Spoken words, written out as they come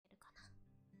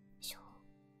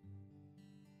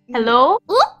Hello?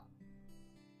 Oh,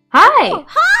 Hi! oh,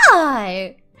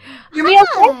 hi! Hear me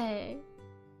okay?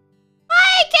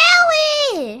 Hi,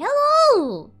 Kelly!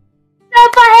 Hello!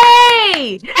 Papa,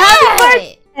 hey! Happy Hey!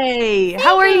 birthday! Thank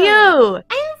How are you?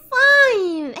 I'm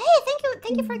fine! Hey,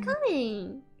 thank you for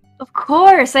coming! Of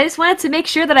course, I just wanted to make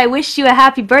sure that I wished you a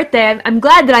happy birthday. I'm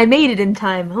glad that I made it in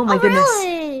time. Oh my goodness.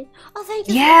 Really? Oh, thank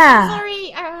you. Yeah. So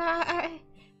sorry.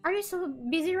 Are you so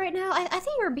busy right now? I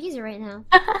think you're busy right now.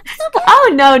 Oh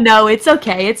no, it's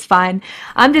okay, it's fine.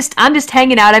 I'm just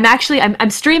hanging out. I'm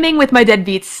streaming with my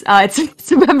deadbeats.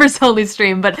 It's a members only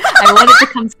stream, but I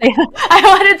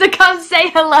wanted to come say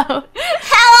hello.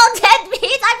 Hello,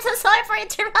 deadbeat! I'm so sorry for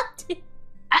interrupting.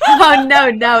 Oh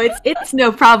no, it's no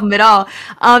problem at all.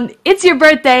 It's your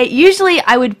birthday. Usually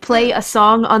I would play a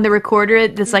song on the recorder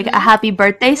that's like a happy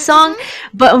birthday song,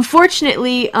 but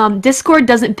unfortunately, Discord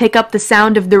doesn't pick up the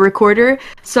sound of the recorder,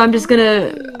 so I'm just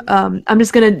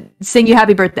gonna sing you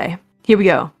happy birthday. Here we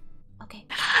go. Okay.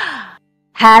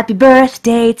 Happy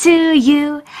birthday to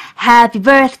you. Happy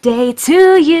birthday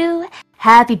to you.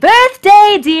 Happy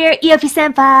birthday, dear Iofi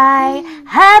senpai.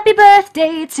 Happy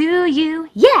birthday to you.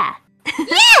 Yeah.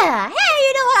 Yeah! Hey,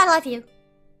 you know what? I love you.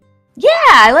 Yeah,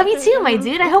 I love you too, my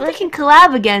dude. I hope we can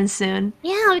collab again soon.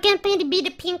 Yeah, we can be the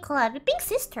pink club. The pink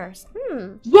sisters.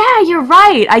 Yeah, you're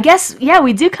right. I guess, yeah,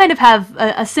 we do kind of have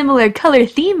a similar color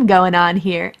theme going on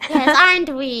here. Yes, aren't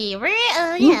we? We're,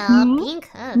 pink.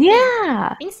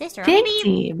 Yeah. Pink sister. Pink Maybe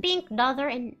team. pink daughter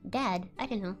and dad. I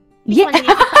don't know. Yeah. Which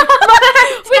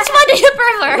one do you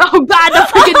prefer? Oh god, the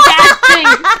freaking dad thing!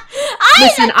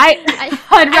 Listen,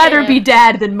 I'd rather be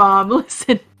dad than mom.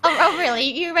 Listen. Oh, really?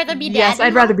 You'd rather be dad? Yes,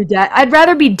 I'd rather be dad. I'd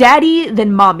rather be daddy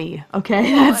than mommy.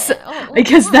 Okay, I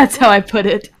guess that's how I put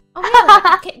it. Oh,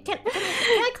 really? Can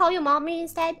I call you mommy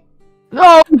instead?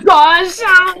 Oh gosh!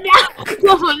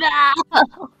 Oh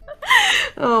no!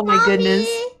 Oh my goodness!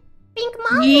 Pink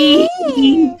mommy!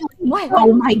 Why?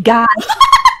 Oh my god!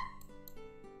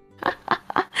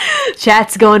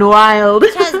 Chat's going wild.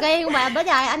 Chat's going wild, but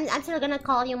yeah, I'm still gonna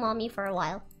call you mommy for a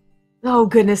while. Oh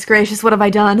goodness gracious! What have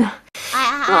I done?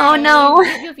 Oh no!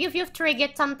 You've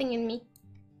triggered something in me.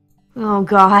 Oh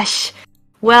gosh.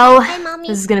 Well, Hi, mommy.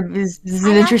 this is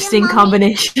an you, interesting mommy.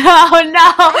 combination. Oh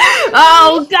no!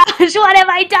 Oh gosh, what have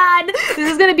I done?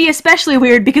 This is gonna be especially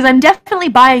weird because I'm definitely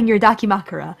buying your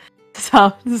Dakimakura.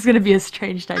 So this is gonna be a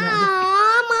strange dynamic.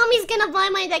 Aww, mommy's gonna buy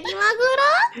my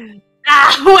Dakimakura?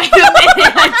 Ah, wait a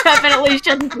minute! I definitely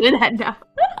shouldn't do that now.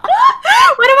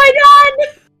 What have I done?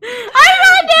 I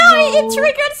don't know! It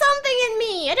triggered something in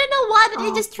me! I don't know why, but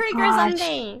it just triggered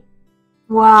something.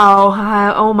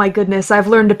 Wow, oh my goodness, I've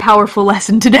learned a powerful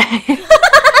lesson today.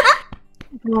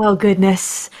 Oh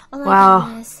goodness. Oh, wow.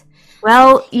 Goodness.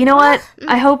 Well, you know what?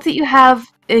 I hope that you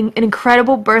have an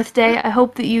incredible birthday. I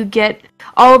hope that you get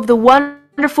all of the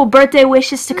wonderful birthday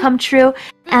wishes to come true.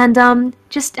 And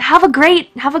just have a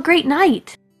great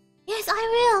night. Yes,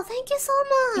 I will. Thank you so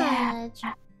much.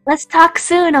 Yeah. Let's talk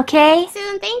soon, okay?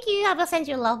 Soon, thank you. I will send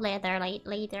you a love letter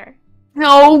later.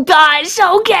 Oh gosh,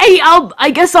 okay.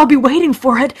 I guess I'll be waiting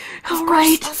for it. All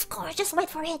right. Of course, just wait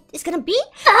for it. It's gonna be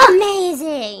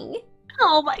amazing.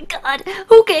 Oh my god.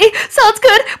 Okay, sounds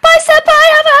good. Bye, senpai.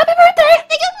 Have a happy birthday.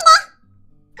 Thank you.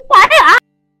 Bye.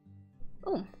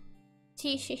 Oh,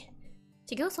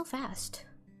 she goes so fast.